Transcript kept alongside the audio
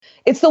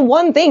It's the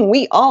one thing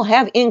we all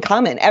have in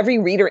common. Every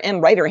reader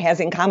and writer has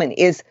in common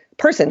is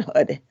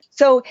personhood.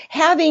 So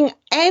having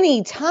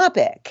any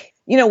topic,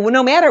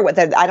 no matter what,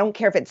 I don't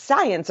care if it's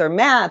science or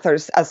math or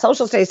a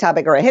social studies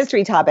topic or a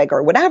history topic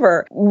or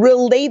whatever,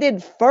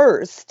 related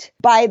first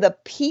by the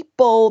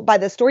people, by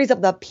the stories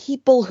of the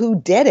people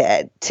who did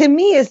it, to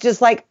me is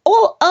just like,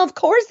 oh, of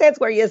course, that's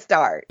where you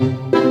start.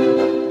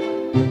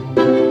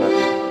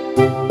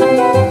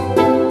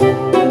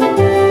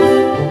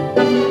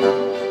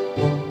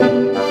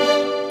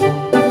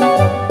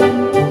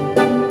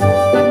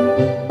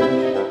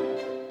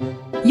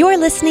 You're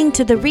listening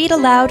to the Read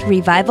Aloud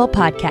Revival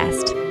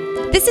Podcast.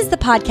 This is the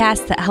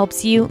podcast that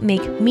helps you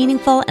make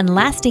meaningful and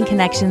lasting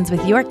connections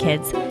with your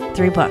kids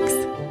through books.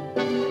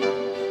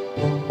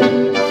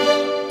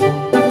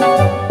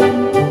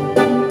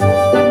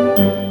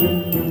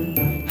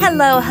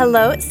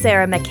 Hello,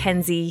 Sarah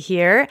Mackenzie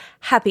here.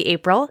 Happy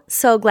April.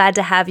 So glad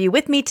to have you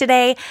with me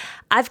today.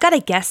 I've got a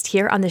guest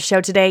here on the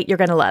show today you're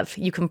going to love.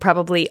 You can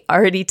probably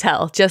already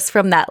tell just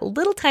from that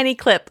little tiny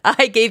clip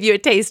I gave you a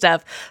taste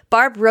of.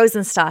 Barb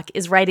Rosenstock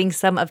is writing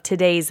some of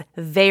today's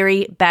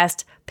very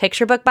best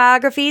picture book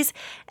biographies,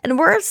 and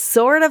we're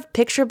sort of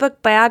picture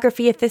book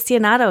biography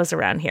aficionados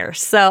around here,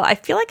 so I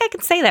feel like I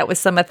can say that with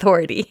some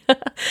authority.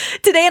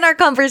 Today in our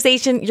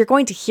conversation, you're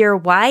going to hear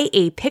why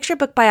a picture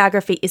book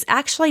biography is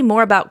actually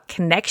more about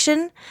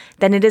connection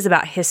than it is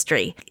about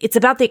history. It's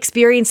about the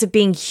experience of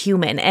being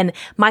human, and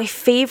my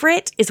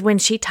favorite is when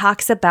she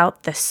talks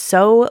about the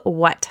so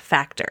what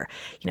factor.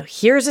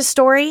 Here's a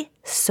story,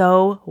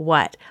 so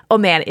what? Oh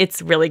man,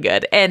 it's really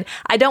good. And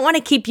I don't want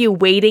to keep you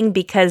waiting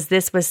because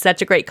this was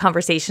such a great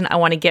conversation. I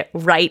want to get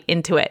right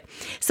into it.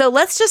 So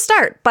let's just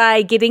start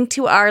by getting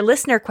to our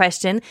listener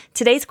question.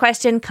 Today's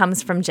question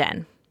comes from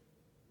Jen.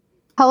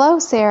 Hello,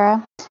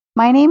 Sarah.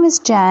 My name is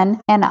Jen,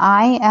 and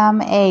I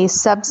am a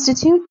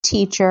substitute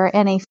teacher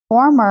and a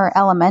former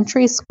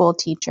elementary school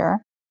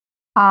teacher.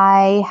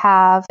 I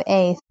have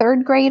a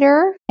third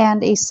grader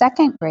and a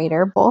second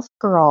grader, both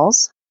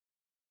girls,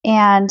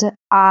 and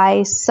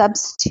I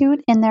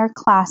substitute in their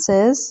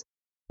classes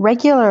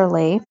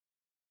regularly.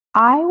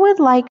 I would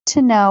like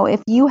to know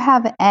if you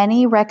have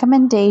any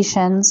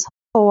recommendations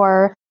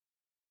for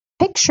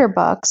picture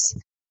books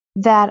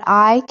that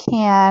I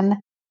can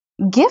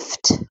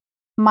gift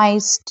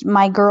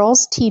my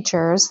girls'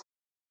 teachers,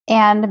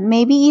 and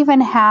maybe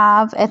even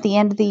have at the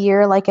end of the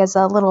year, like as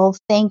a little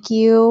thank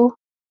you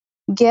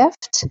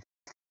gift.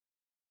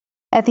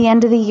 At the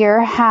end of the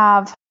year,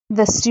 have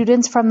the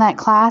students from that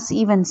class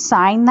even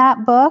sign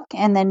that book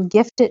and then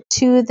gift it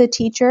to the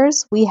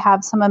teachers. We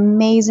have some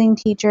amazing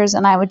teachers,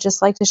 and I would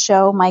just like to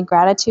show my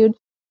gratitude.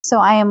 So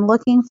I am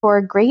looking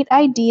for great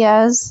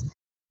ideas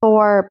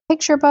for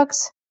picture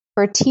books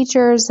for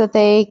teachers that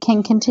they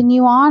can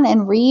continue on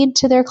and read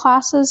to their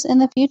classes in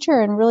the future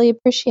and really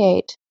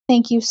appreciate.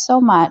 Thank you so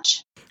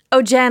much.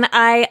 Oh, Jen,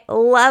 I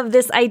love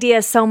this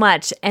idea so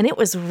much, and it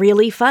was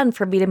really fun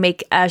for me to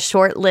make a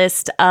short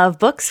list of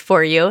books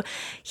for you.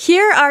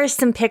 Here are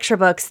some picture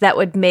books that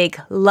would make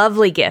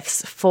lovely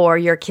gifts for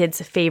your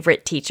kids'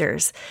 favorite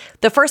teachers.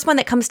 The first one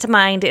that comes to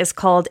mind is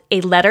called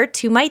A Letter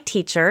to My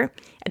Teacher.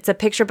 It's a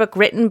picture book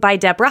written by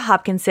Deborah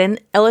Hopkinson,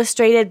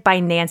 illustrated by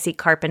Nancy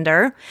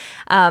Carpenter.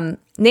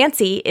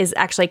 Nancy is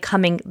actually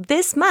coming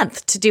this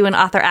month to do an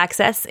author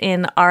access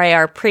in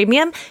RIR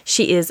Premium.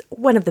 She is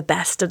one of the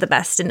best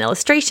in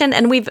illustration,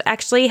 and we've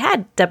actually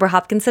had Deborah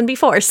Hopkinson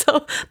before,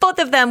 so both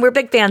of them, we're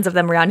big fans of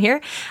them around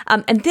here.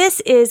 And this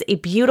is a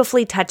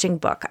beautifully touching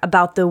book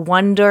about the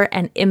wonder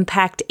and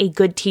impact a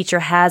good teacher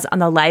has on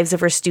the lives of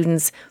her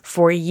students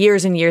for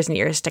years and years and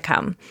years to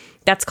come.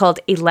 That's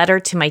called A Letter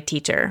to My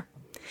Teacher.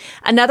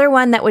 Another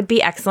one that would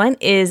be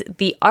excellent is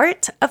The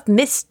Art of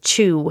Miss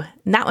Chu.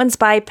 And that one's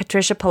by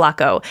Patricia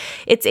Polacco.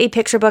 It's a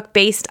picture book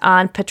based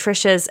on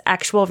Patricia's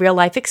actual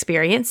real-life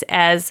experience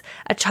as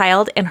a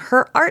child and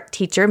her art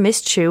teacher,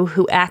 Miss Chu,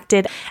 who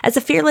acted as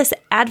a fearless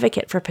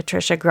advocate for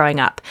Patricia growing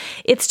up.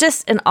 It's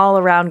just an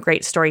all-around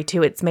great story,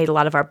 too. It's made a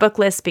lot of our book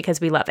lists because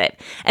we love it.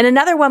 And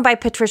another one by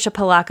Patricia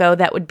Polacco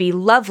that would be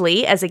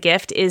lovely as a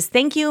gift is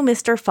Thank You,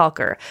 Mr.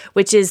 Falker,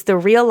 which is the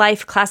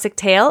real-life classic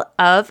tale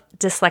of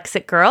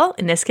dyslexic girl,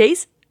 in this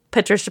case,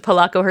 Patricia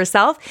Polacco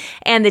herself,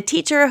 and the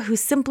teacher who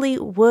simply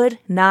would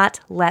not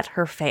let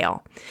her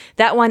fail.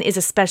 That one is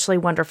especially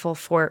wonderful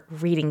for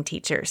reading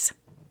teachers.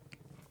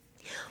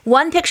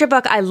 One picture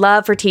book I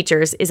love for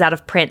teachers is out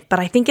of print, but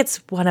I think it's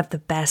one of the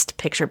best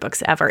picture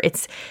books ever.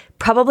 It's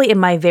probably in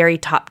my very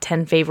top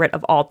 10 favorite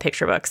of all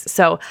picture books.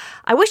 So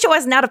I wish it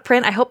wasn't out of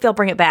print. I hope they'll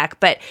bring it back,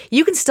 but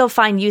you can still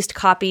find used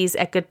copies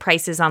at good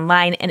prices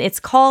online, and it's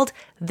called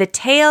The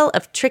Tale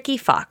of Tricky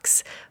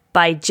Fox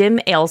by Jim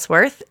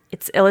Aylesworth.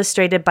 It's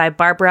illustrated by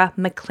Barbara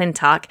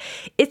McClintock.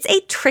 It's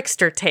a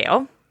trickster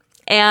tale,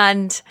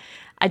 and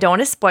I don't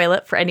want to spoil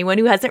it for anyone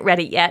who hasn't read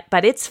it yet,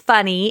 but it's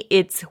funny.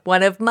 It's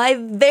one of my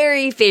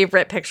very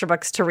favorite picture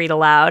books to read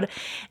aloud.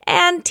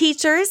 And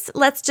teachers,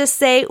 let's just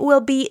say,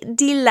 will be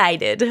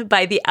delighted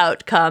by the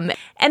outcome.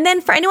 And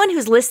then for anyone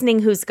who's listening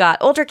who's got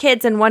older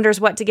kids and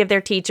wonders what to give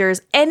their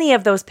teachers, any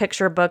of those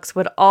picture books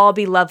would all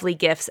be lovely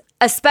gifts,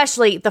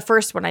 especially the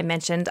first one I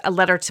mentioned, A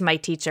Letter to My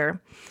Teacher.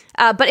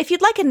 But if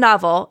you'd like a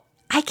novel,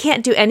 I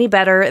can't do any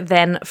better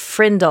than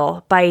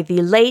Frindle by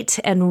the late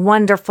and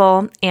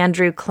wonderful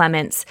Andrew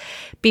Clements.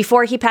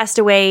 Before he passed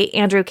away,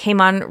 Andrew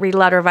came on Read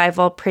Aloud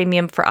Revival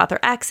Premium for Author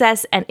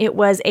Access, and it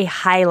was a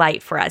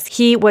highlight for us.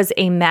 He was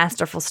a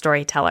masterful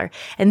storyteller.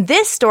 And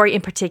this story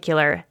in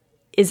particular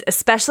is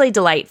especially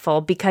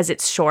delightful because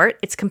it's short,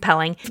 it's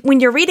compelling.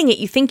 When you're reading it,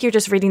 you think you're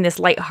just reading this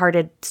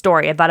lighthearted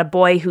story about a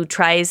boy who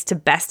tries to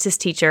best his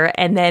teacher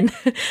and then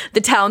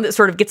the town that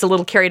sort of gets a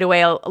little carried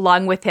away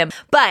along with him.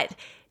 But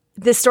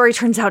this story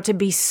turns out to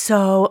be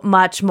so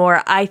much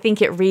more. I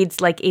think it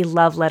reads like a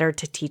love letter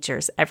to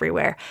teachers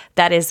everywhere.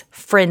 That is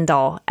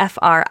Frindle,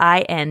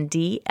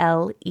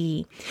 Frindle.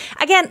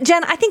 Again,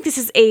 Jen, I think this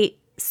is a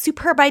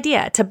superb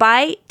idea to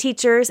buy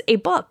teachers a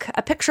book,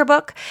 a picture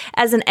book,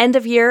 as an end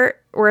of year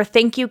or a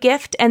thank you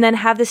gift, and then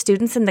have the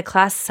students in the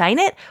class sign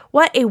it.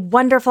 What a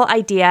wonderful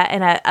idea,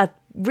 and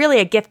really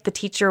a gift the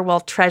teacher will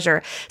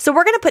treasure. So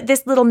we're going to put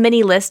this little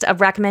mini list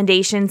of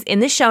recommendations in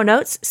the show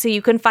notes so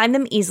you can find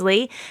them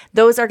easily.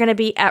 Those are going to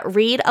be at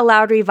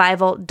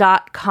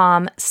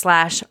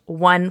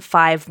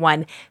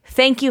readaloudrevival.com/151.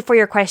 Thank you for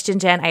your question,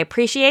 Jen. I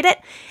appreciate it.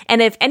 And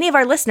if any of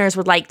our listeners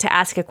would like to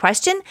ask a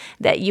question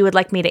that you would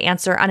like me to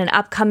answer on an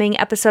upcoming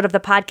episode of the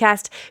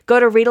podcast, go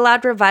to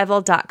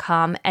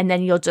readaloudrevival.com and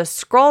then you'll just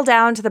scroll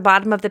down to the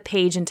bottom of the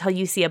page until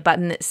you see a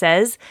button that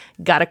says,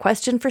 "Got a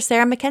question for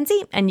Sarah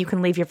Mackenzie?" And you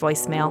can leave your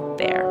voicemail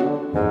there.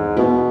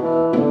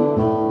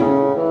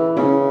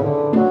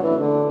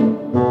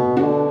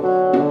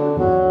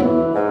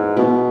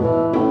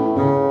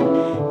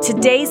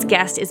 Today's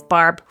guest is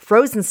Barb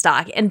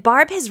Rosenstock, and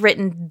Barb has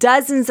written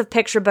dozens of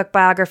picture book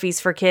biographies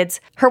for kids.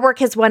 Her work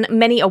has won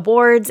many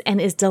awards and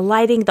is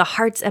delighting the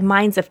hearts and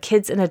minds of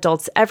kids and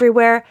adults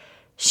everywhere.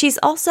 She's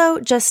also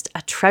just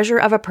a treasure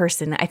of a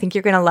person. I think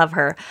you're going to love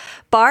her.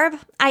 Barb,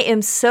 I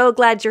am so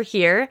glad you're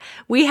here.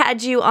 We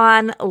had you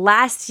on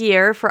last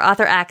year for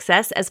Author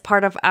Access as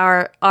part of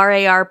our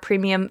RAR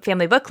Premium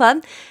Family Book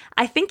Club.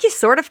 I think you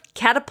sort of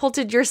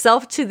catapulted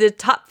yourself to the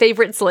top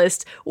favorites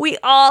list. We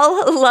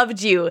all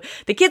loved you.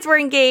 The kids were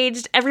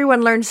engaged,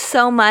 everyone learned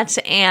so much,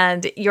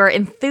 and your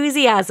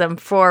enthusiasm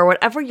for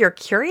whatever you're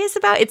curious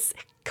about, it's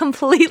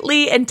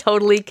completely and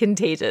totally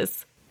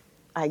contagious.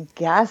 I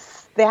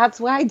guess that's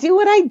why I do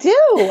what I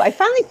do. I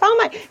finally found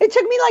it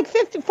took me like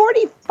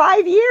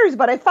 45 years,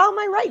 but I found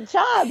my right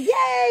job.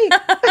 Yay!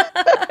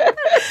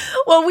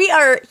 Well, we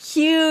are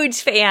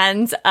huge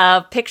fans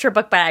of picture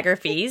book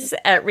biographies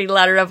at Read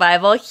Aloud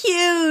Revival.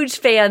 Huge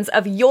fans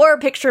of your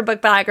picture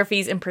book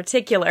biographies in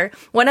particular.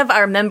 One of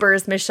our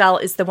members, Michelle,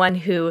 is the one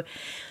who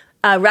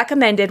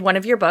recommended one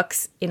of your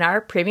books in our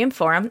premium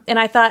forum. And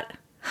I thought,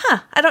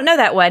 I don't know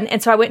that one.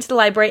 And so I went to the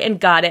library and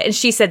got it. And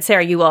she said,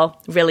 Sarah, you will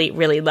really,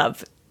 really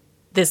love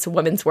this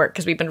woman's work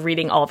because we've been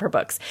reading all of her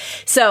books.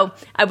 So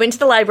I went to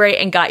the library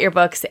and got your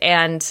books,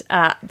 and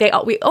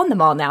we own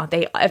them all now.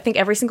 I think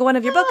every single one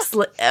of your books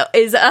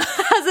has a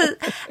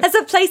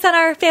place on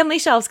our family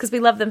shelves because we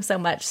love them so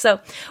much.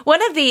 So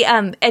one of the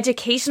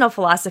educational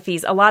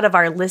philosophies a lot of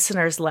our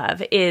listeners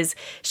love is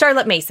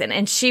Charlotte Mason,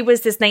 and she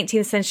was this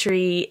 19th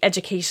century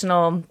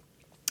educational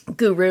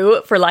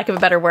guru, for lack of a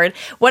better word.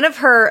 One of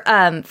her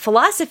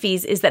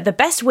philosophies is that the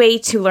best way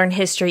to learn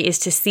history is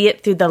to see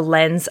it through the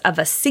lens of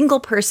a single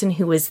person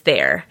who was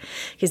there.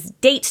 Because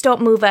dates don't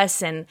move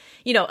us, and,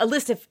 a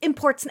list of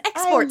imports and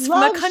exports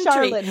from a country.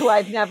 Charlotte, who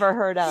I've never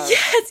heard of.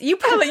 Yes, you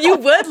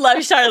would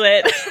love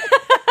Charlotte.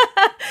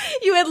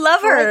 You would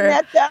love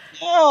her.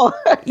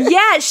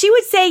 Yeah, she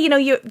would say,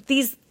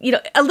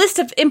 a list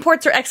of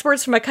imports or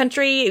exports from a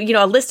country,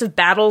 a list of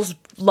battles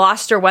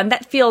lost or won,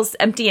 that feels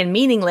empty and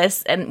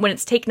meaningless and when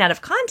it's taken out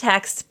of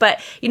context.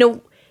 But,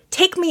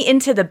 take me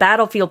into the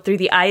battlefield through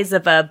the eyes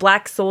of a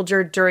black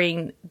soldier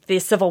during the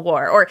Civil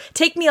War, or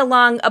take me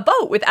along a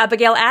boat with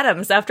Abigail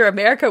Adams after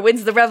America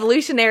wins the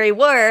Revolutionary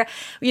War,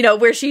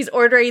 where she's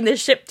ordering the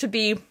ship to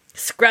be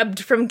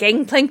scrubbed from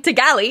gangplank to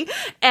galley,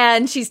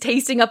 and she's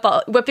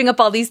whipping up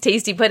all these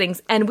tasty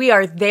puddings, and we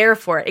are there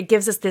for it. It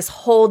gives us this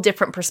whole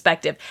different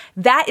perspective.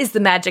 That is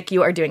the magic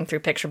you are doing through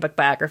picture book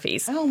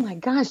biographies. Oh my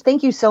gosh,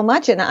 thank you so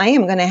much. And I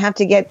am going to have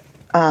to get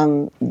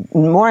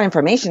more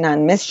information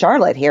on Miss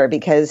Charlotte here,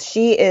 because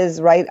she is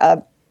right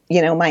up,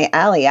 my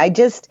alley. I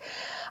guess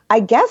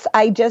I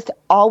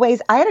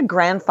had a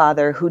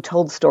grandfather who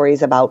told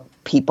stories about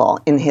people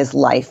in his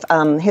life,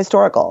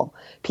 historical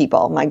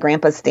people, my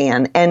grandpa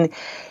Stan. And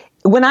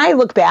when I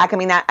look back,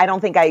 I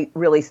don't think I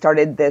really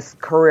started this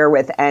career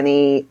with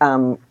any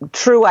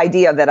true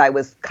idea that I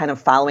was kind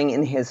of following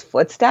in his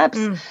footsteps.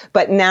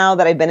 But now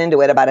that I've been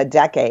into it about a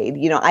decade,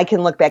 I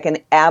can look back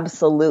and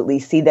absolutely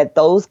see that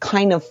those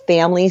kind of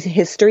family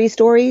history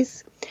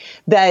stories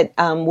that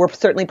were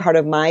certainly part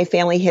of my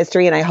family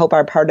history, and I hope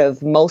are part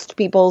of most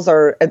people's,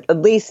 or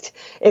at least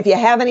if you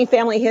have any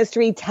family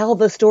history, tell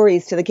the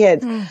stories to the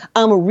kids,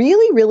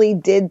 really, really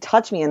did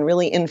touch me and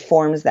really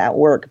informs that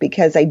work,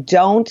 because I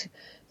think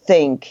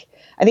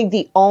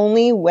the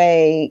only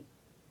way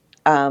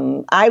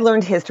I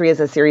learned history as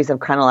a series of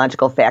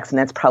chronological facts, and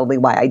that's probably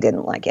why I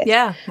didn't like it.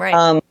 Yeah,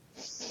 right.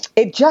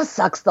 It just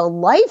sucks the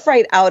life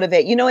right out of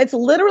it. It's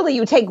literally,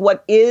 you take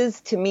what is,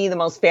 to me, the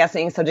most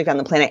fascinating subject on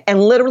the planet,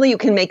 and literally you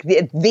can make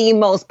the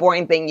most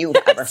boring thing you've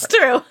ever heard. It's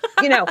true.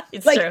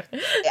 It's true.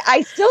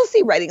 I still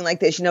see writing like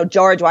this.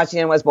 George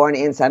Washington was born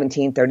in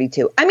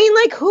 1732. I mean,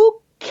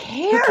 who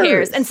cares? Who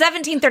cares? And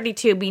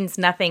 1732 means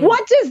nothing.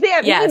 What does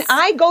that mean?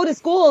 I go to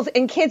schools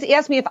and kids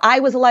ask me if I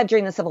was alive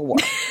during the Civil War.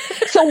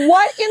 So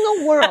what in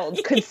the world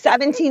could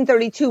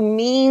 1732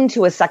 mean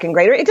to a second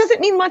grader? It doesn't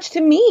mean much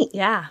to me.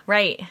 Yeah,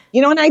 right.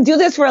 And I do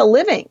this for a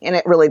living, and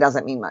it really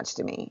doesn't mean much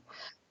to me.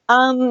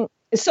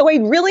 So I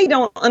really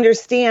don't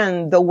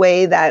understand the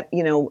way that,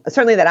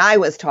 certainly that I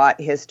was taught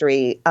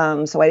history.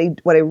 So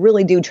what I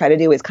really do try to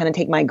do is kind of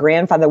take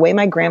the way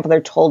my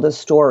grandfather told a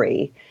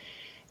story.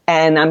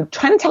 And I'm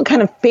trying to tell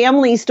kind of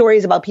family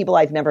stories about people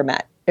I've never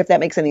met, if that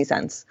makes any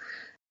sense.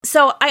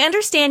 So I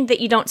understand that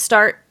you don't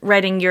start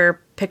writing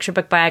your picture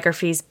book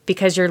biographies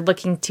because you're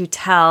looking to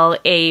tell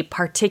a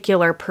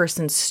particular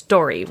person's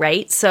story,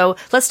 right? So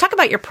let's talk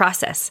about your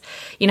process.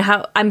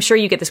 How I'm sure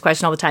you get this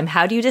question all the time.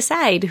 How do you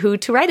decide who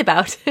to write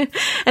about?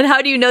 And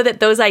how do you know that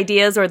those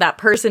ideas or that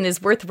person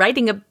is worth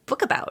writing a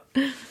book about?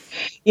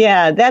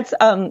 Yeah, that's,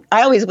 I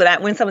always,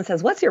 when someone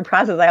says, what's your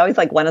process? I always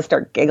want to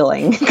start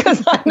giggling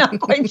because I'm not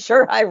quite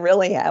sure I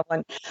really have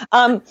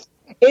one.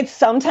 It's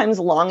sometimes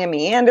long and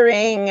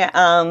meandering.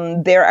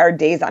 There are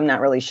days I'm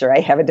not really sure I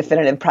have a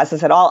definitive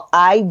process at all.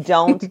 I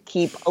don't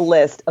keep a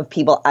list of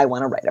people I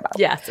want to write about.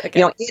 Yes.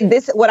 Okay.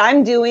 What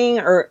I'm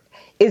doing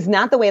is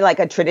not the way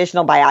a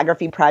traditional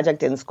biography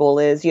project in school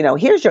is.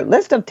 Here's your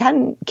list of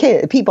 10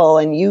 people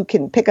and you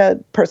can pick a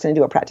person to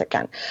do a project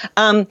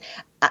on.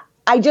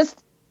 I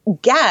just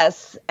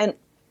guess, and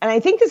I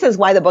think this is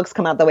why the books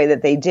come out the way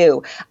that they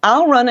do.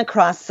 I'll run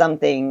across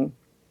something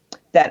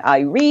that I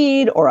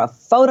read, or a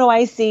photo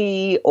I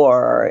see,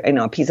 or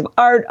a piece of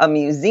art, a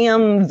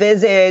museum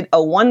visit,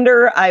 a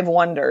wonder I've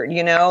wondered, who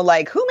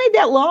made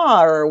that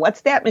law, or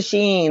what's that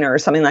machine, or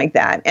something like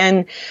that.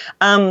 And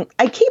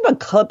I keep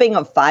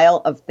a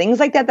file of things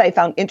like that I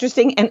found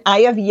interesting, and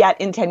I have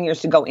yet in 10 years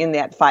to go in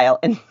that file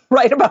and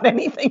write about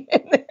anything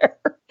in there.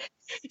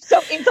 So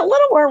it's a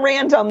little more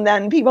random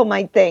than people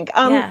might think.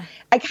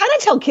 I kind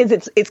of tell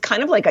kids it's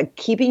kind of like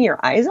keeping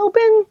your eyes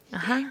open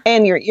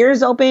and your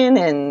ears open,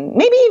 and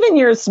maybe even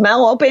your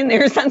smell open,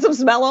 your sense of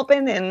smell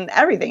open, and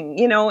everything,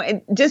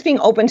 and just being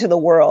open to the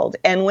world.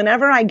 And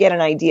whenever I get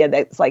an idea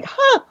that's I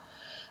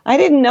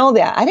didn't know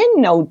that. I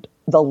didn't know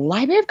the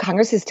Library of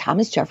Congress is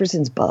Thomas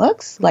Jefferson's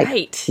books.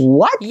 Right.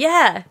 What?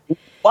 Yeah.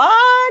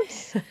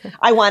 What?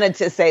 I wanted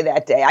to say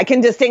that day. I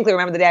can distinctly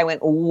remember the day I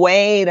went,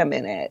 wait a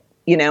minute.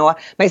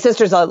 My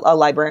sister's a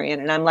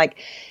librarian, and I'm like,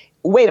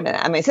 wait a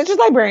minute. My sister's a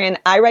librarian.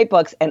 I write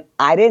books, and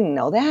I didn't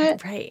know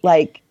that. Right.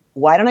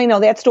 Why don't I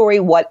know that story?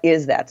 What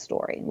is that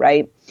story?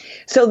 Right.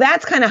 So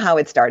that's kind of how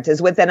it starts,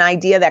 is with an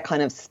idea that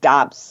kind of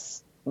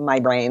stops my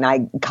brain.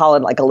 I call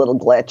it a little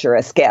glitch or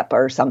a skip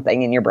or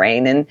something in your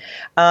brain.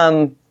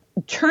 And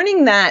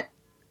turning that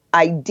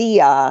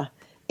idea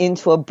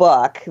into a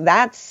book,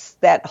 that's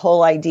that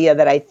whole idea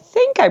that I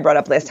think I brought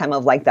up last time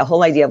of the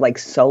whole idea of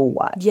so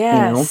what?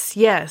 Yes.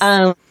 Yes.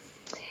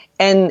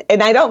 And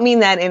I don't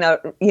mean that in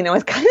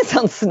it kind of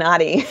sounds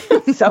snotty,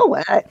 so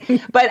what?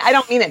 But I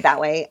don't mean it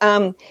that way.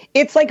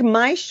 It's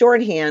my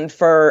shorthand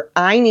for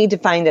I need to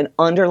find an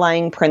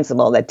underlying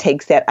principle that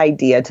takes that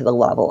idea to the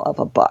level of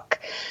a book.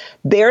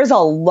 There's a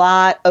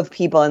lot of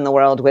people in the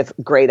world with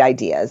great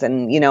ideas,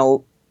 and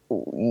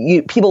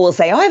people will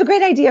say, "Oh, I have a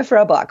great idea for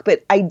a book,"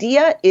 but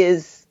idea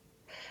is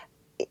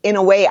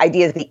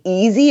the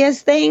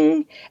easiest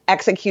thing.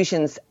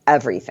 Execution's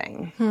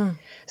everything.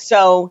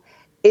 So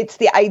it's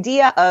the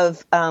idea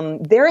of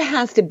there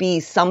has to be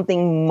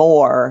something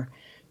more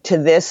to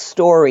this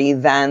story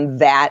than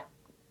that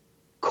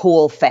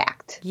cool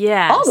fact.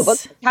 Yes. Oh, the book,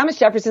 Thomas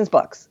Jefferson's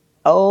books.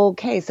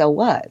 Okay, so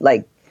what?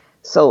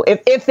 So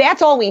if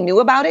that's all we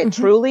knew about it,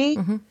 truly,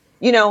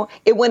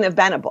 it wouldn't have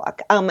been a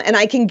book. And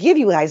I can give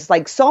you guys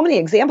so many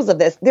examples of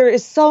this. There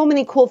is so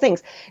many cool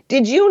things.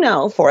 Did you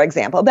know, for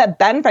example, that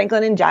Ben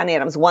Franklin and John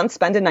Adams once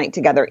spent a night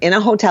together in a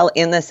hotel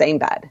in the same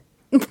bed?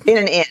 In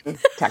an inn,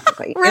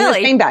 technically. Really?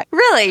 In the same bed.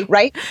 Really?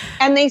 Right?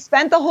 And they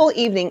spent the whole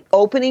evening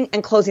opening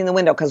and closing the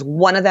window because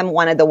one of them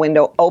wanted the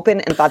window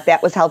open and thought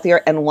that was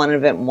healthier, and one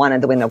of them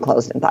wanted the window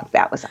closed and thought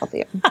that was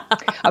healthier.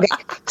 Okay.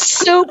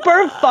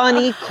 Super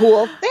funny,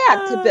 cool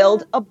fact to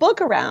build a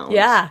book around.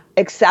 Yeah.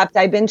 Except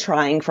I've been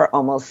trying for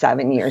almost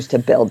 7 years to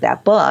build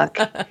that book.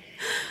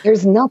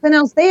 There's nothing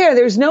else there.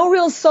 There's no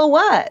real so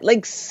what.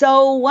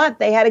 So what?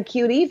 They had a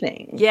cute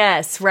evening.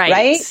 Yes, right.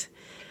 Right?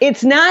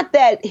 It's not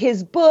that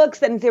his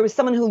books, and there was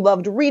someone who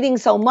loved reading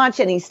so much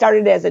and he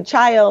started as a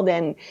child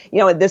and,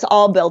 this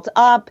all built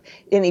up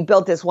and he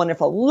built this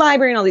wonderful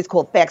library and all these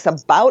cool facts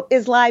about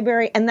his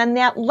library. And then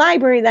that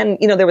library,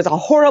 there was a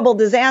horrible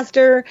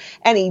disaster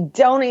and he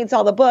donates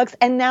all the books.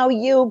 And now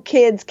you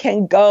kids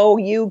can go,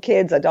 you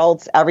kids,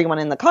 adults, everyone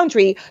in the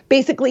country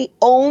basically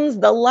owns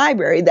the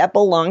library that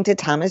belonged to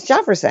Thomas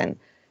Jefferson.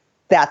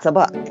 That's a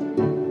book.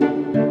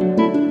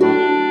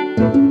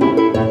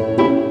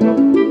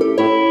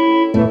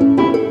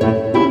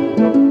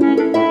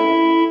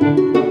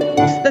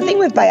 The thing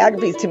with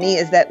biographies to me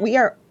is that we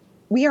are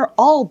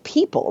all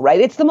people, right?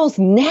 It's the most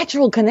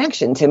natural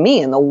connection to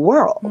me in the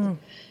world. Mm.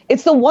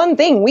 It's the one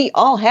thing we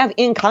all have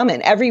in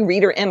common. Every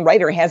reader and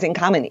writer has in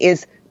common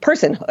is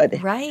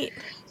personhood. Right.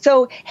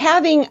 So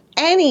having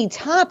any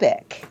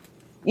topic,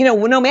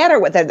 no matter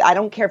what, I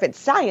don't care if it's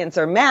science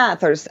or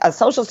math or a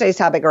social studies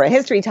topic or a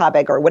history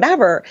topic or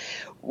whatever,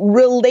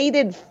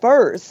 related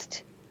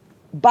first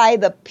by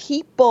the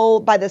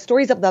people, by the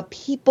stories of the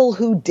people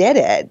who did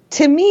it,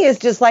 to me is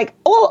just like,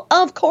 oh,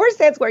 of course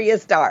that's where you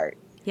start.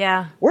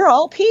 Yeah. We're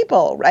all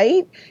people,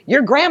 right?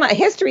 Your grandma,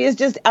 history is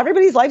just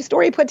everybody's life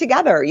story put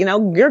together.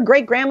 Your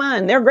great grandma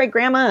and their great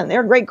grandma and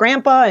their great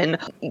grandpa. And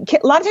a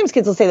lot of times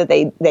kids will say that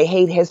they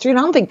hate history. And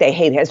I don't think they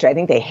hate history. I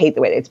think they hate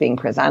the way it's being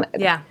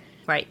presented. Yeah,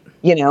 right.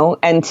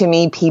 And to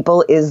me,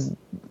 people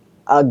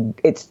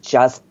it's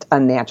just a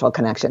natural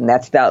connection.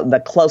 That's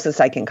the closest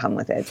I can come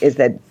with it, is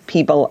that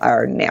people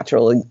are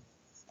naturally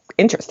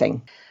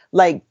interesting.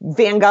 Like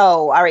Van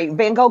Gogh, all right,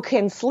 Van Gogh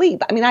can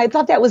sleep. I mean, I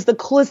thought that was the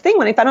coolest thing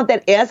when I found out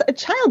that as a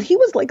child, he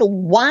was like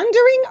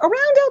wandering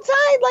around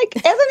outside, like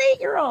as an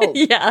 8-year-old.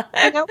 Yeah.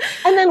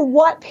 And then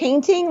what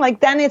painting,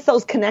 then it's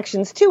those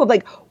connections too of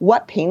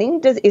what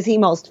painting is he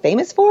most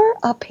famous for?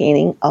 A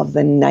painting of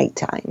the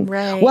nighttime.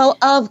 Right. Well,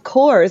 of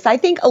course, I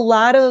think a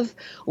lot of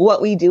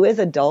what we do as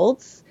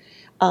adults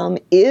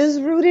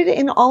is rooted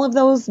in all of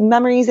those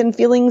memories and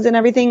feelings and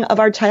everything of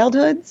our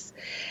childhoods.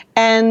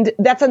 And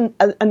that's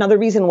another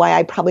reason why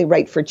I probably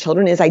write for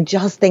children, is I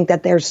just think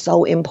that they're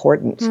so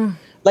important. Mm.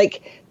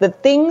 Like the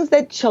things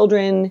that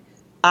children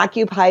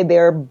occupy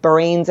their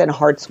brains and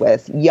hearts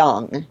with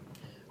young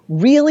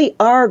really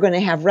are going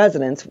to have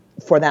resonance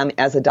for them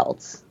as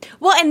adults.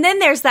 Well, and then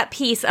there's that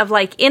piece of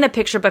in a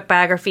picture book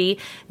biography,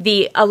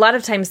 a lot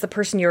of times the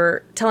person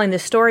you're telling the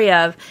story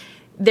of,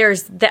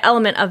 there's the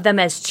element of them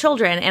as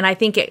children. And I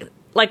think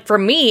for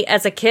me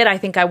as a kid, I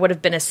think I would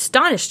have been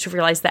astonished to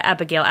realize that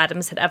Abigail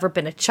Adams had ever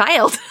been a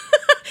child.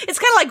 It's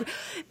kind of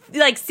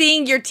like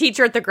seeing your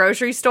teacher at the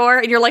grocery store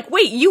and you're like,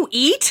 wait, you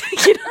eat?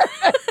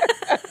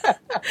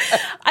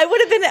 I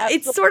would have been,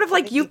 it's sort of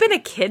like you've been a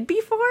kid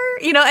before,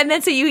 and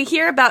then so you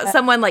hear about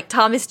someone like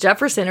Thomas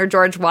Jefferson or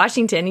George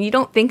Washington and you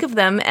don't think of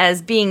them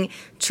as being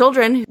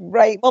children.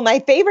 Right. Well, my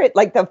favorite,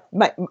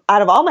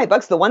 out of all my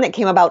books, the one that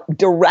came about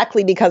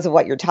directly because of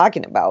what you're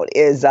talking about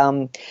is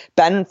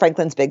Ben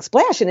Franklin's Big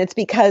Splash. And it's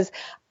because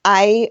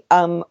I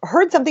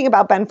heard something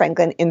about Ben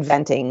Franklin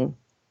inventing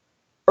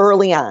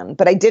early on,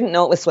 but I didn't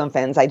know it was swim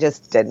fins. I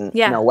just didn't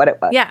know what it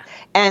was. Yeah.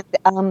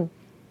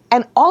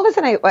 And all of a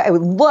sudden I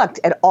looked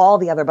at all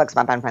the other books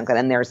about Ben Franklin,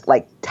 and there's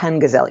 10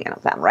 gazillion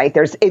of them, right?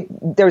 There's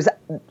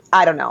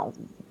I don't know.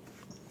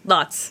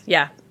 Lots.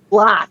 Yeah.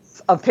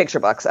 Lots of picture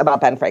books about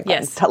Ben Franklin.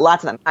 Yes.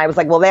 Lots of them. I was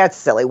like, well, that's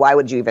silly. Why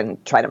would you even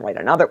try to write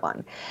another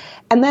one?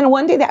 And then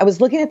one day I was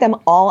looking at them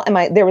all,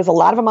 and there was a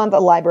lot of them on the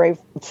library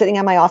sitting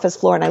on my office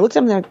floor, and I looked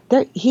at them,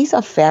 and he's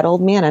a fat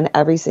old man on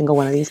every single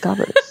one of these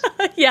covers.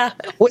 Yeah.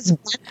 Was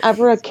Ben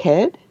ever a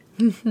kid?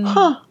 Mm-hmm.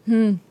 Huh.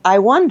 Mm-hmm. I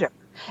wonder.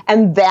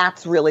 And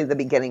that's really the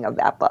beginning of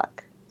that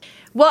book.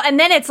 Well, and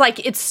then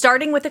it's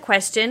starting with a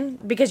question,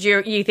 because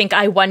you think,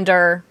 I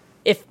wonder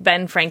if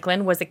Ben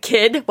Franklin was a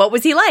kid, what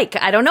was he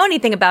like? I don't know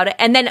anything about it.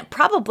 And then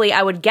probably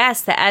I would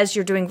guess that as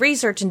you're doing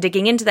research and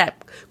digging into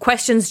that,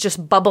 questions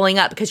just bubbling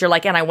up, because you're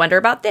like, and I wonder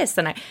about this,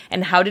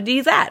 and how did he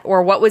do that?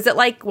 Or what was it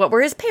like? What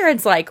were his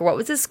parents like? Or what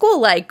was his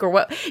school like? Or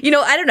what,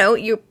 I don't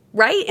know.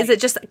 Right? Is it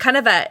just kind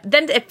of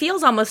then it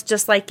feels almost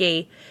just like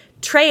a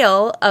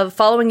trail of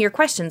following your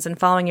questions and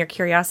following your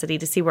curiosity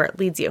to see where it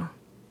leads you.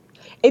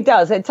 It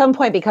does. At some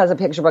point, because a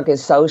picture book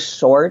is so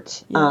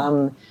short,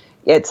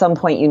 at some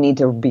point you need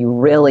to be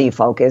really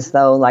focused,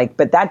 though.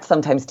 But that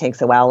sometimes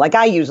takes a while.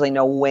 I usually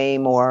know way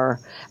more.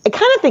 I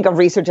kind of think of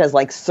research as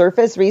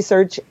surface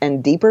research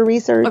and deeper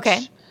research.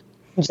 Okay.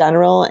 In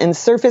general, and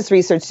surface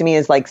research to me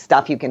is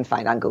stuff you can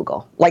find on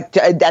Google.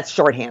 That's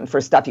shorthand for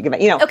stuff you can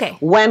find. Okay.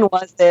 When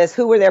was this?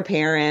 Who were their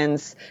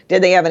parents?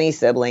 Did they have any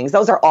siblings?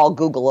 Those are all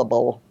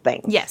Googleable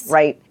things. Yes.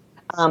 Right.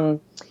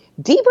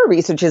 Deeper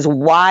research is,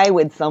 why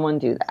would someone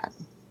do that?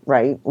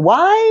 Right?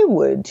 Why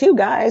would two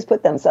guys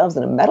put themselves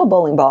in a metal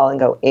bowling ball and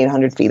go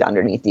 800 feet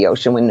underneath the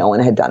ocean when no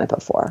one had done it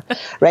before?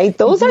 Right?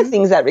 Those are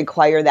things that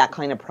require that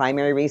kind of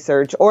primary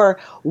research.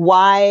 Or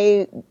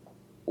why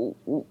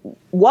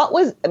what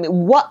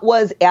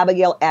was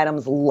Abigail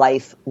Adams'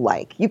 life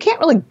like? You can't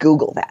really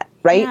Google that,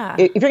 right? Yeah.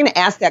 If you're going to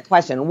ask that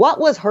question, what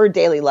was her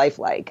daily life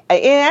like?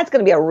 And that's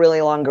going to be a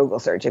really long Google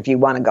search if you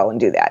want to go and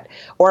do that.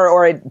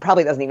 Or it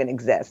probably doesn't even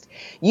exist.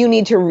 You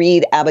need to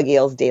read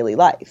Abigail's daily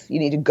life. You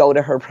need to go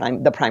to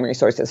the primary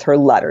sources, her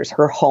letters,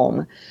 her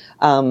home,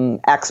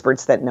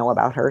 experts that know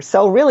about her.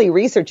 So really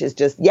research is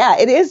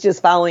it is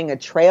just following a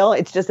trail.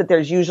 It's just that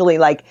there's usually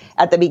like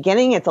at the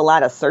beginning, it's a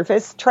lot of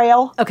surface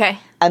trail. Okay.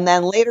 And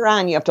then later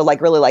on, you have to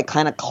really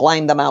kind of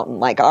climb the mountain.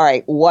 Like, all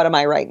right, what am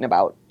I writing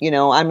about?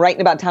 I'm writing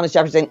about Thomas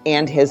Jefferson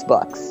and his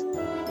books.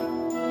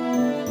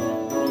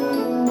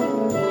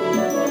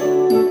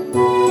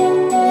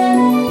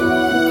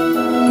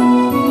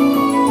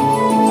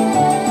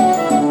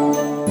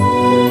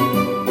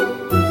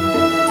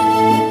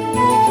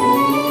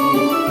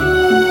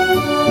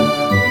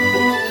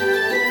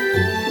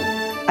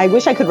 I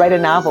wish I could write a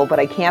novel, but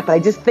I can't. But I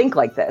just think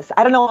like this.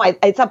 I don't know.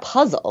 It's a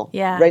puzzle.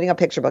 Yeah. Writing a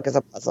picture book is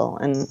a puzzle,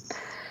 and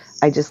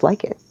I just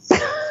like it.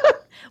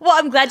 Well,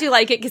 I'm glad you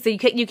like it because you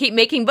keep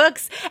making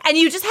books. And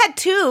you just had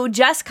 2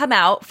 just come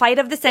out, Fight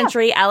of the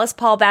Century, Alice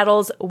Paul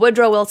battles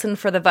Woodrow Wilson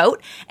for the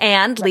vote,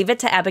 and Leave It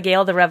to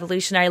Abigail, The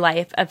Revolutionary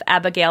Life of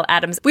Abigail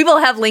Adams. We will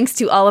have links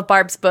to all of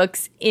Barb's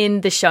books in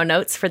the show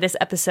notes for this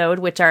episode,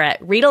 which are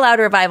at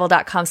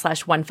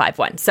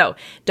readaloudrevival.com/151. So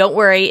don't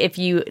worry if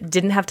you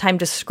didn't have time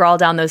to scroll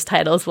down those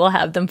titles. We'll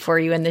have them for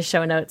you in the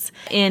show notes.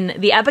 In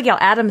the Abigail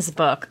Adams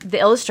book, the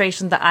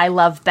illustration that I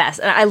love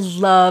best, and I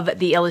love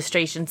the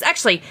illustrations.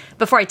 Actually,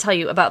 before I tell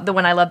you about the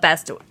one I love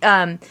best,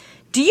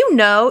 do you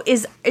know,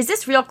 is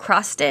this real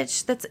cross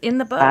stitch that's in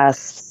the book?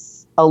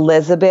 Yes.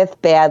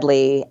 Elizabeth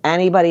Badley.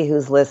 Anybody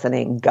who's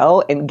listening,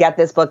 go and get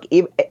this book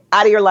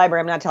out of your library.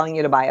 I'm not telling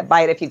you to buy it.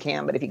 Buy it if you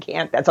can, but if you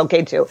can't, that's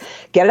okay too.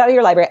 Get it out of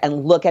your library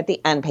and look at the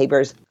end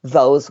papers.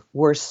 Those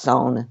were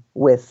sewn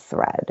with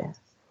thread.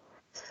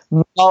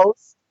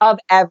 Most of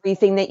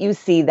everything that you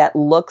see that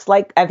looks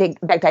like, I think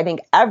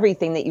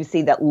everything that you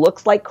see that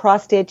looks like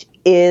cross stitch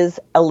is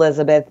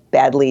Elizabeth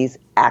Badley's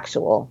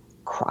actual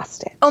cross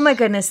stitch. Oh my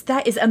goodness,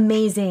 that is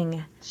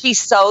amazing. She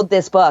sewed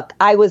this book.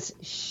 I was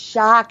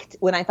shocked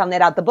when I found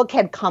that out. The book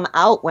had come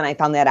out when I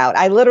found that out.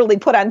 I literally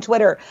put on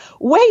Twitter,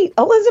 wait,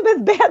 Elizabeth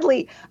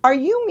Badley, are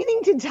you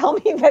meaning to tell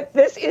me that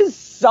this is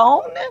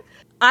sewn?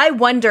 I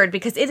wondered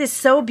because it is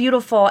so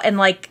beautiful and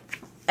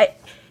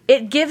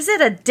it gives it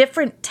a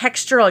different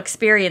textural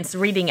experience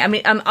reading. I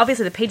mean,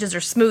 obviously the pages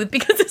are smooth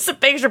because it's a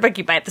picture book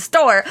you buy at the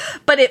store,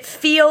 but it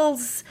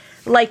feels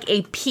like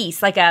a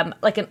piece, like an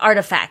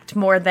artifact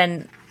more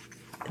than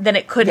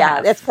it could have.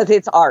 Yeah, that's because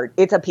it's art.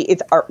 It's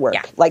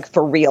artwork, like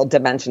for real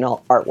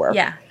dimensional artwork.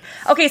 Yeah.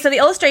 Okay, so the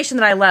illustration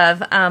that I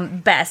love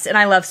best, and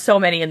I love so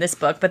many in this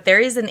book, but there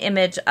is an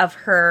image of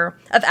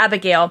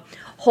Abigail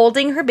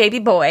holding her baby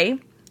boy,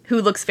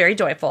 who looks very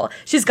joyful.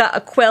 She's got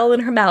a quill in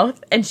her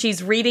mouth, and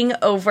she's reading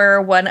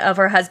over one of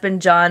her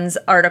husband John's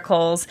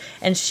articles,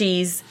 and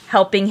she's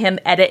helping him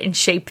edit and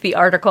shape the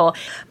article.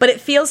 But it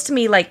feels to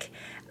me like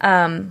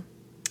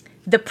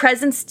the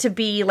presence to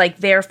be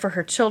there for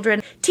her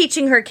children,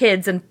 teaching her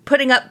kids and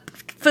putting up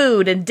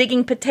food and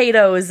digging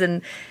potatoes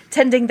and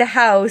tending the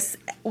house,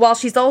 while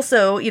she's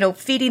also,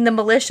 feeding the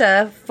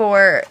militia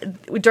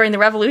during the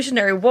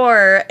Revolutionary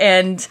War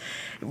and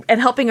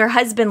helping her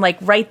husband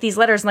write these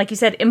letters, and like you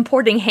said,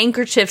 importing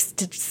handkerchiefs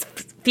to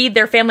feed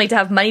their family, to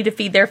have money to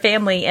feed their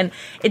family. And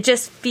it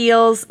just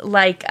feels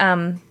like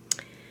I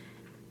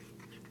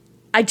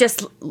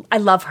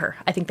love her.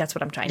 I think that's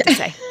what I'm trying to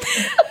say.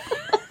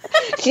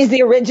 She's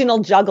the original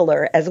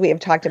juggler, as we have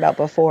talked about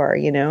before.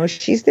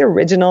 She's the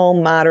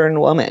original modern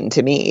woman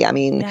to me. I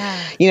mean,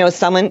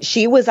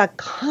 she was a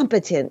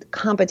competent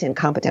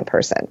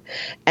person.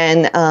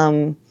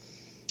 And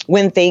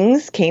when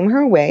things came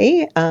her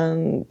way,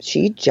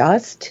 she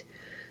just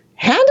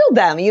handled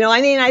them.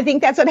 I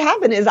think that's what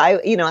happened is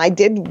I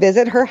did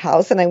visit her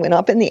house, and I went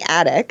up in the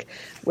attic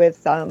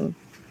with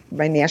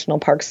my national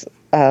parks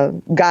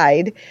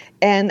guide.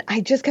 And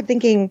I just kept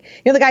thinking,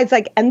 the guide's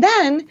like, and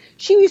then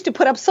she used to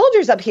put up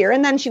soldiers up here,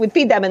 and then she would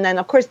feed them. And then,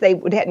 of course, they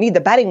would need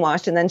the bedding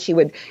washed, and then she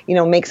would,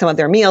 make some of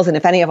their meals. And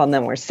if any of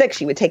them were sick,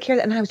 she would take care of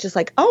that. And I was just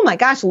like, oh my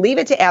gosh, leave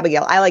it to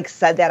Abigail. I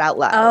said that out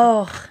loud.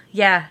 Oh,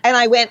 yeah. And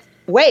I went,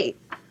 wait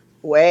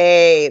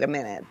a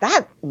minute.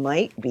 That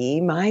might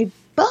be my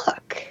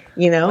book.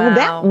 Wow.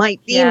 That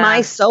might be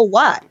my so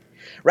what.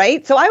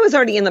 Right? So I was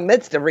already in the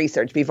midst of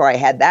research before I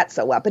had that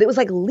so what. But it was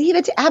like, leave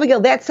it to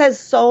Abigail. That says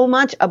so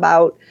much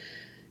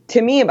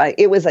to me about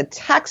it. Was a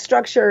text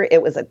structure.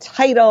 It was a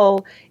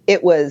title.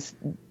 It was,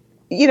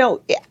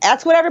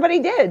 that's what everybody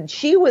did.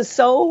 She was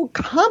so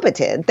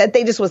competent that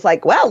they just was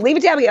like, well, leave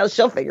it to Abigail.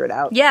 She'll figure it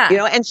out. Yeah.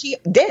 And she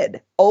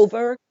did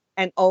over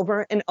and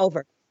over and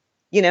over.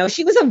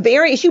 She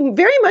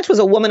very much was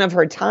a woman of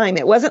her time.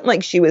 It wasn't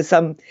like she was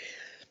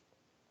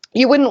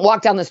you wouldn't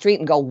walk down the street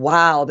and go,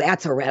 wow,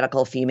 that's a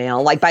radical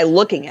female, by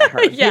looking at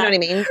her. Yeah. You know what I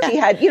mean? She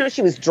had,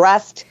 she was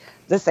dressed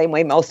the same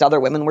way most other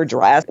women were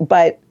dressed,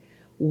 but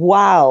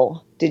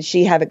wow, did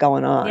she have it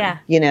going on? Yeah.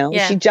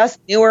 She just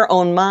knew her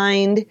own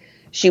mind.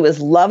 She was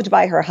loved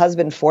by her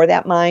husband for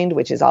that mind,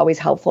 which is always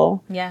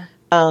helpful. Yeah.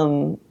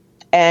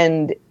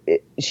 And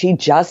she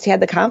just had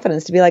the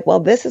confidence to be like, well,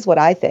 this is what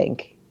I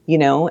think,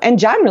 and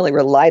John really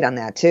relied on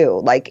that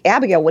too. Like,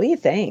 Abigail, what do you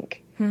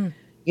think?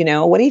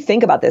 What do you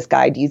think about this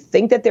guy? Do you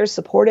think that they're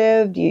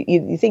supportive? Do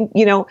you think,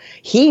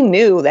 he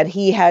knew that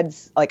he had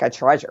like a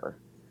treasure,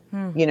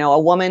 a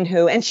woman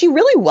who, and she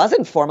really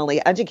wasn't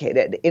formally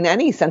educated in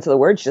any sense of the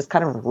word. She just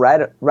kind of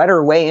read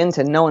her way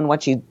into knowing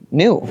what she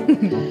knew.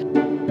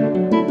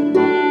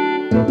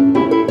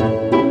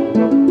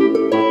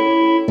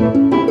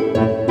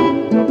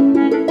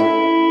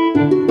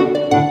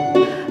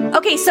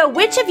 Okay, so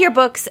which of your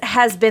books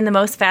has been the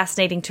most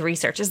fascinating to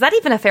research? Is that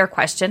even a fair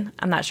question?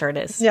 I'm not sure it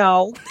is.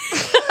 No.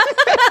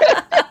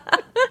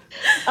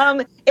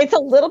 It's a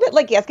little bit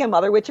like asking a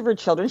mother which of her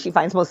children she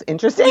finds most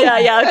interesting.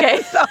 Yeah,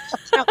 okay.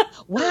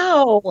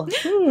 Wow.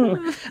 Who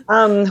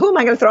am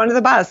I going to throw under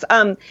the bus?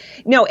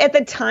 No, at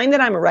the time that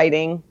I'm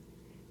writing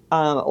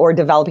or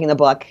developing the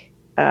book,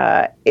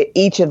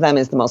 each of them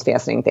is the most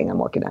fascinating thing I'm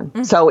working on.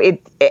 Mm-hmm. So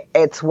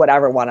it's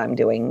whatever one I'm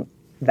doing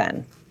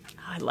then.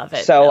 I love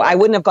it. So I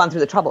wouldn't have gone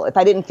through the trouble. If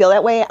I didn't feel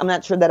that way, I'm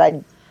not sure that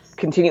I'd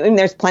continue. And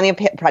there's plenty of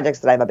projects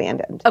that I've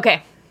abandoned.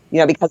 Okay.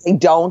 Because I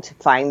don't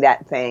find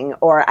that thing,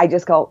 or I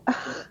just go,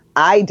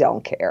 I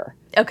don't care.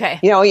 Okay.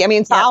 So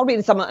I'll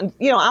read someone,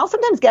 I'll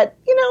sometimes get,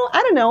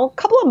 I don't know, a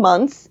couple of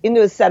months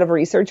into a set of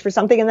research for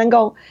something and then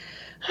go,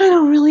 I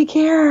don't really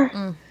care.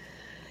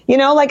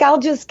 I'll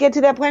just get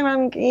to that point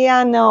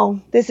where no,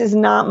 this is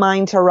not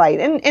mine to write.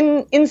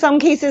 And in some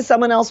cases,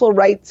 someone else will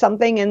write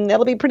something and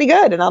it'll be pretty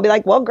good. And I'll be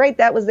like, well, great,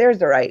 that was theirs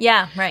to write.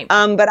 Yeah, right.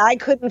 But I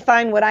couldn't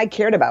find what I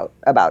cared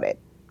about it,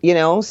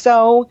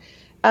 So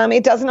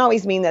it doesn't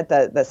always mean that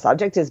the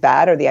subject is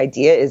bad or the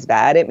idea is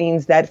bad. It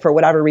means that for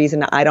whatever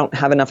reason, I don't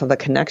have enough of a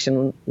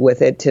connection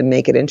with it to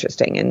make it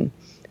interesting. And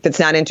if it's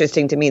not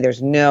interesting to me,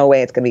 there's no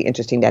way it's going to be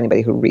interesting to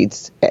anybody who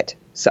reads it.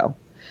 So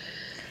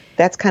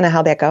that's kind of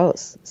how that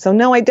goes. So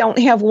no, I don't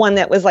have one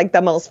that was like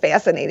the most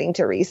fascinating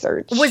to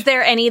research. Was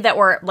there any that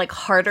were like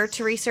harder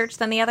to research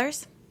than the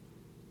others?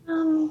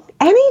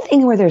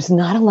 Anything where there's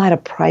not a lot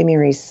of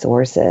primary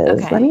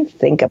sources. Okay. Let me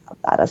think about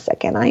that a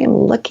second. I am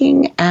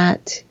looking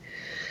at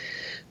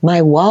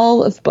my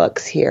wall of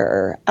books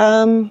here.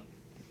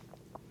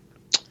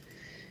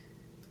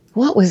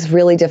 What was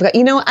really difficult?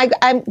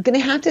 I'm going to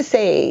have to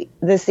say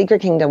The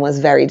Secret Kingdom was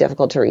very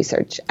difficult to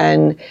research.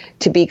 And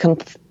to be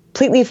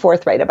completely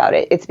forthright about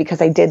it, it's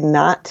because I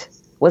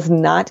was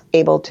not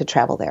able to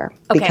travel there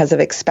because of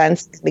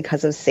expense,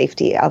 because of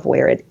safety of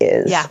where it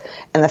is. Yeah.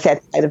 And the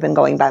fact that I'd have been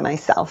going by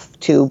myself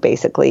to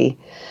basically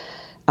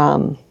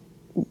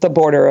the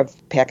border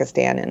of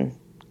Pakistan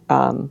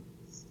and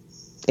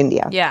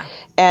India. Yeah.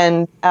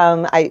 And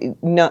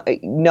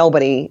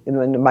nobody,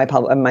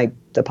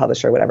 the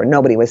publisher, whatever,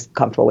 nobody was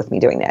comfortable with me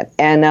doing that.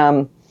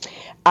 And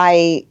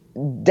I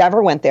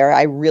never went there.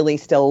 I really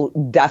still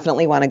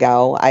definitely want to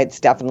go. It's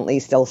definitely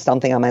still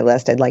something on my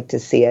list. I'd like to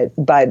see it.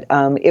 But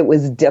it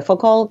was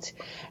difficult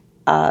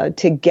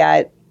to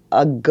get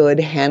a good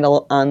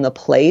handle on the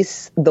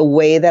place. The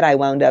way that I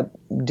wound up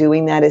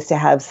doing that is to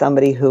have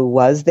somebody who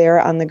was there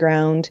on the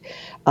ground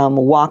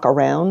walk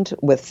around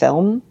with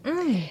film.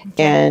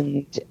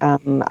 And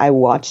I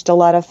watched a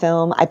lot of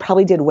film. I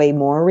probably did way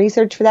more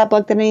research for that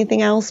book than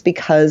anything else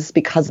because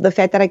of the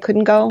fact that I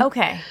couldn't go.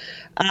 Okay.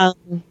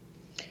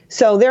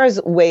 So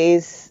there's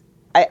ways,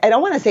 I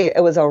don't want to say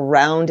it was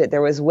around it.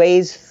 There was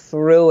ways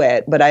through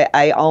it, but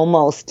I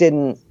almost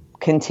didn't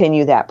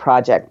continue that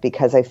project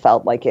because I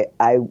felt like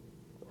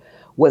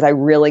was I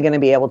really going to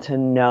be able to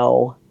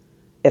know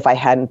if I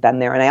hadn't been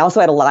there? And I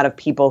also had a lot of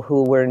people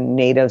who were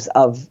natives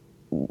of,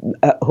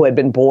 who had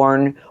been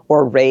born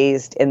or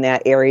raised in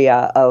that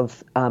area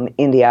of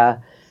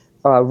India,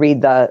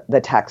 read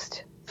the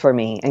text for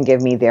me and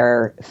give me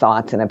their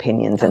thoughts and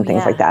opinions and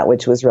things like that,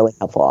 which was really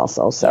helpful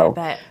also. So,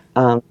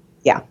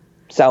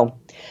 so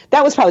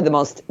that was probably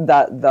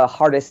the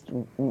hardest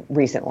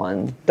recent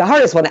one. The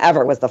hardest one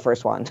ever was the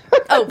first one.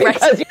 Oh,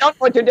 because right. you don't know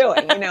what you're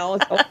doing,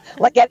 So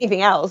like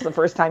anything else, the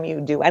first time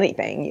you do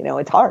anything,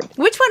 it's hard.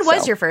 Which one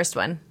was your first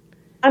one?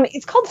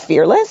 It's called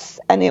Fearless,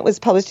 and it was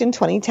published in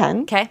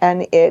 2010. Okay.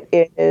 And it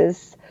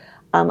is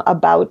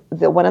about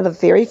one of the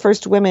very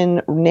first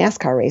women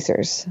NASCAR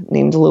racers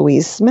named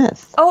Louise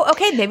Smith. Oh,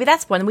 okay. Maybe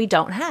that's one we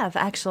don't have,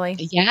 actually.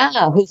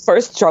 Yeah, who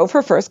first drove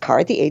her first car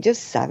at the age of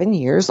 7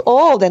 years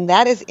old, and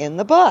that is in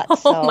the book.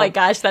 Oh my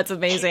gosh, that's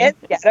amazing. Kids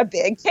get a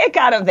big kick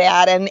out of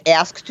that and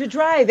ask to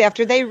drive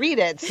after they read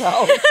it.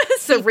 So,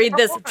 so read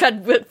this,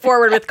 tread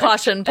forward with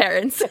caution,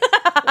 parents.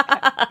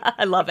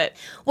 I love it.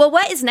 Well,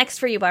 what is next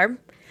for you, Barb?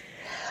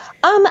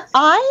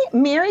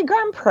 Mary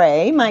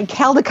Grandpré, my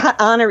Caldecott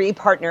honoree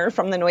partner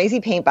from the Noisy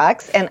Paint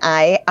Box, and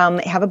I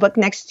have a book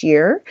next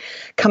year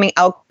coming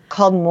out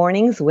called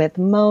Mornings with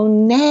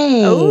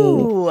Monet.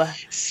 Ooh.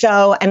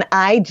 So, and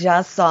I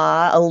just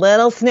saw a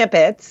little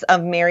snippets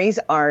of Mary's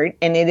art,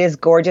 and it is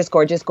gorgeous,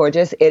 gorgeous,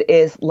 gorgeous. It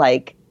is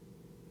like,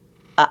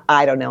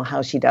 I don't know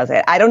how she does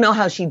it. I don't know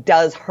how she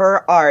does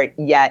her art,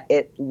 yet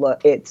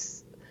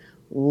it's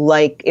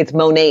like, it's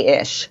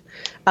Monet-ish.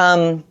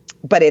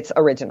 but it's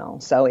original.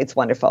 So it's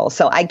wonderful.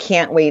 So I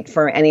can't wait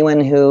for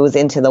anyone who's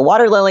into the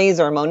water lilies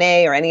or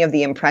Monet or any of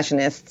the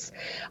Impressionists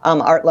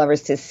art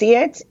lovers to see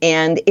it.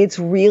 And it's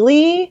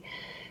really,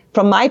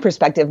 from my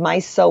perspective, my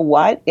So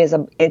What is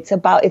it's a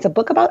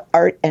book about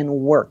art and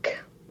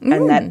work.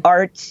 And that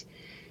art,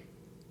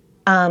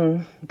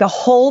 the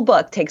whole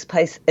book takes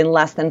place in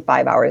less than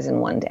 5 hours in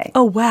one day.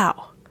 Oh,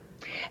 wow.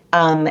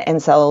 And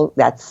so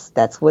that's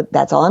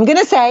all I'm going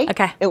to say.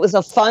 Okay. It was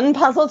a fun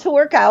puzzle to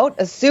work out,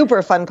 a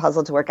super fun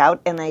puzzle to work out.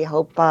 And I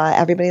hope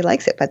everybody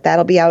likes it. But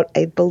that'll be out,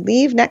 I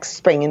believe, next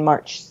spring in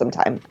March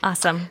sometime.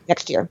 Awesome.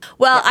 Next year.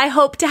 Well, I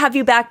hope to have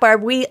you back,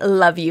 Barb. We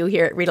love you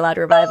here at Read Aloud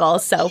Revival.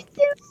 So Thank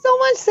you so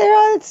much,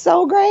 Sarah. It's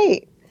so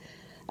great.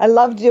 I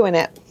love doing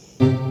it.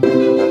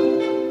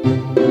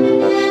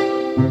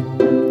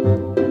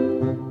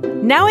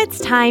 Now it's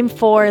time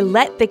for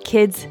Let the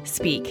Kids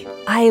Speak.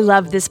 I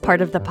love this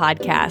part of the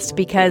podcast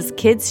because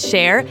kids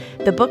share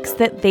the books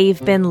that they've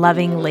been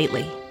loving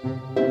lately.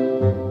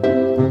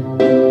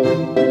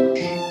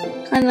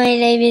 Hi, my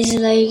name is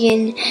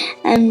Logan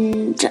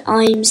and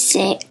I'm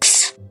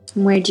 6.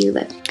 Where do you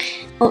live?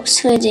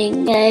 Oxford,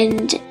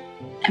 England.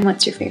 And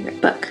what's your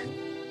favorite book?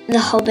 The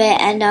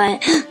Hobbit, and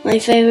my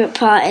favourite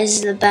part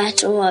is the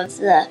Battle of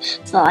the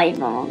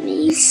Five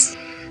Armies.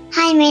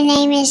 Hi, my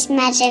name is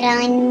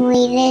Madeline. We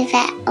live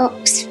at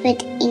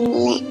Oxford,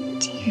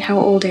 England. And how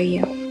old are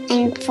you?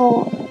 I'm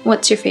 4.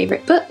 What's your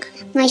favorite book?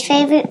 My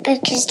favourite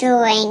book is The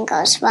Rain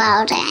Goes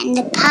Wild, and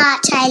the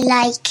part I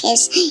like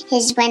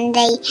is when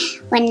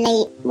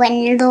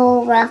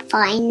Laura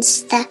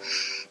finds the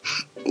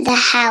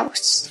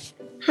house.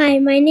 Hi,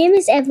 my name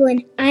is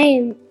Evelyn. I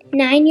am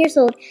 9 years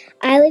old.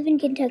 I live in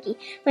Kentucky.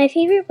 My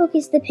favorite book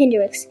is The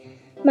Pinderwicks.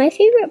 My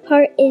favorite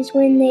part is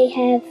when they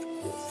have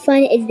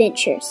fun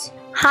adventures.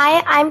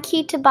 Hi, I'm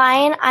Keith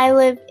Tobian. I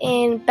live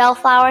in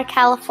Bellflower,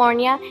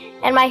 California,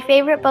 and my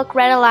favorite book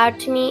read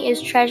aloud to me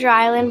is Treasure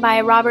Island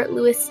by Robert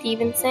Louis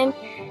Stevenson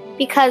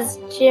because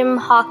Jim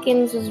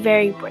Hawkins was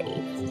very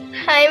brave.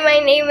 Hi, my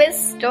name is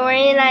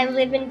Story, and I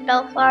live in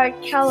Bellflower,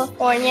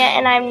 California,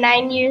 and I'm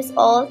 9 years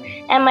old,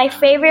 and my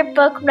favorite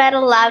book read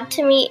aloud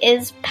to me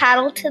is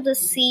Paddle to the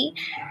Sea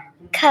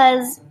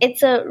because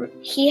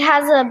he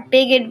has a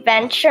big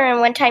adventure,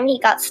 and one time he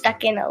got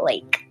stuck in a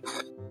lake.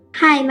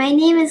 Hi, my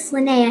name is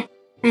Linnea.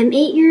 I'm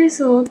 8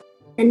 years old,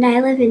 and I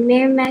live in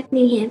Merrimack,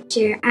 New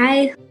Hampshire.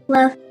 I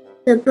love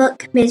the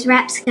book Ms.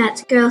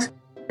 Rapscott's Girls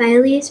by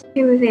Elise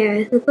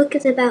Primavera. The book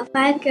is about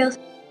 5 girls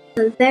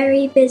of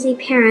very busy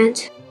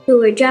parents who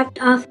were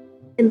dropped off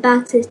in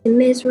boxes to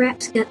Ms.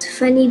 Rapscott's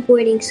funny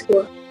boarding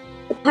school.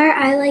 The part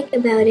I like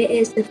about it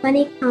is the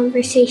funny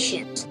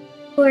conversations.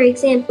 For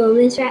example,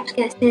 Ms.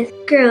 Rapscott says,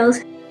 "Girls,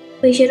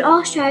 we should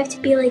all strive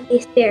to be like the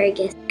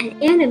asparagus." And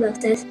Annabelle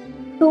says,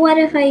 "But what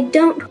if I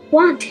don't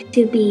want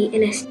to be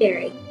an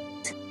asparagus?"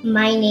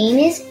 My name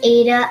is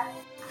Ada.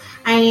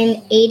 I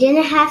am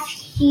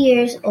 8.5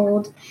 years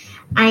old.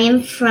 I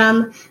am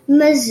from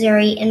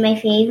Missouri, and my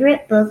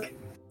favorite book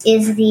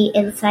is the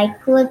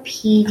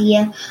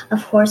Encyclopedia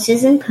of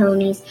Horses and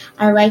Ponies.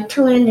 I like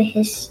to learn the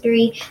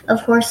history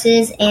of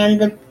horses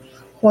and the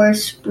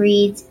horse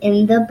breeds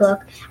in the book.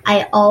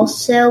 I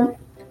also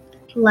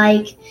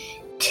like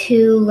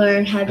to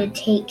learn how to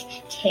take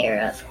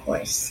care of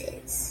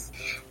horses.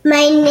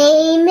 My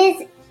name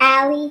is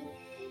Allie.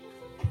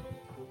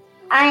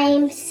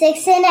 I'm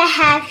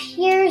 6.5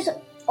 years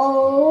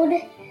old.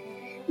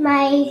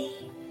 My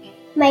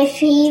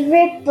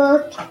favorite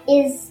book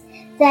is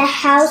The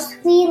House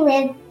We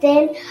Lived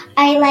In.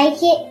 I like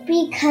it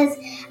because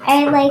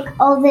I like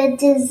all the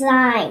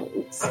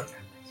designs.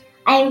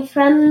 I'm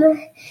from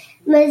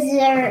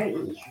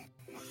Missouri.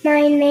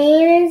 My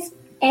name is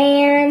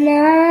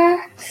Anna,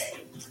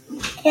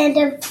 and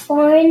I'm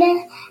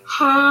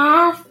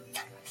 4.5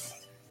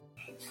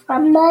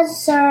 from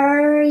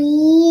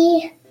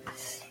Missouri.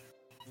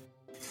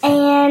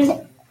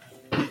 And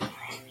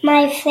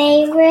my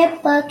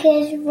favorite book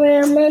is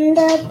Room in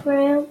the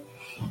Broom.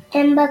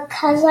 And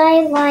because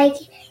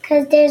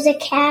there's a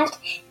cat,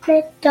 and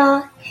a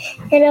dog,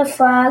 and a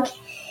frog,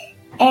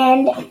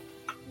 and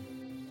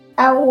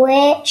a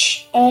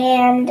witch,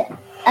 and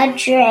a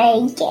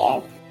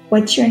dragon.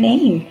 What's your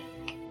name?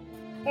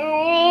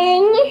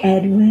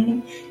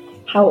 Edwin.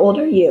 How old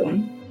are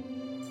you?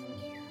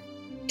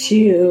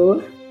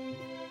 2.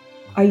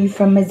 Are you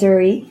from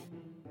Missouri?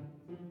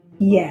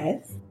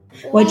 Yes.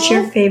 What's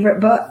your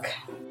favorite book?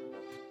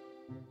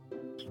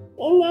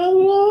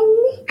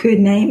 Good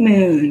Night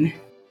Moon.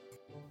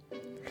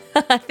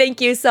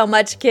 Thank you so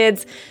much,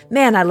 kids.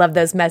 Man, I love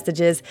those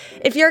messages.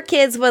 If your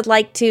kids would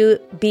like to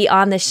be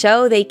on the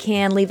show, they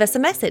can leave us a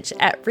message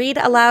at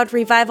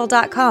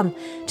readaloudrevival.com.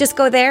 Just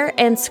go there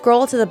and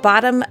scroll to the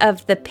bottom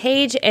of the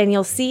page, and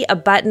you'll see a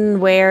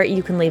button where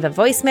you can leave a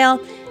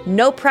voicemail.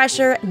 No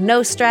pressure,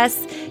 no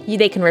stress.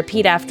 They can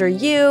repeat after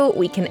you.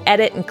 We can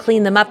edit and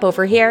clean them up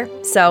over here.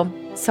 So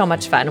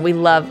much fun. We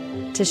love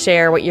to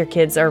share what your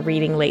kids are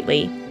reading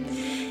lately.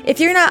 If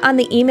you're not on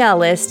the email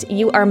list,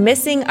 you are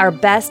missing our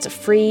best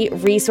free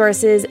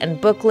resources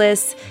and book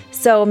lists,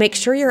 so make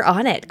sure you're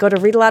on it. Go to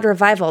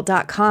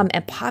readaloudrevival.com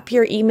and pop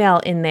your email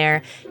in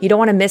there. You don't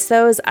want to miss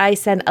those. I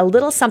send a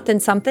little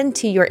something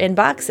to your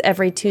inbox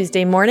every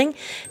Tuesday morning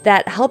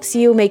that helps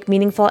you make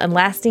meaningful and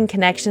lasting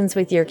connections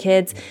with your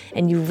kids,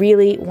 and you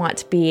really want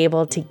to be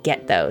able to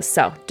get those.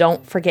 So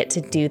don't forget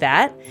to do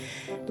that.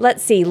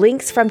 Let's see,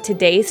 links from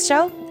today's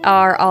show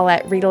are all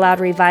at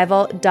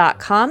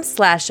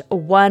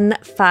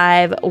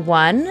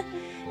readaloudrevival.com/151.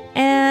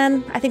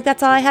 And I think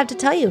that's all I have to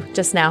tell you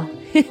just now.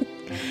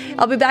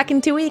 I'll be back in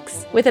 2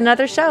 weeks with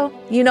another show.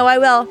 You know I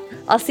will.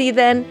 I'll see you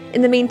then.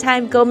 In the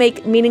meantime, go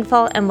make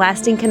meaningful and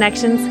lasting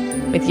connections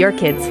with your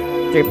kids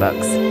through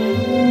books.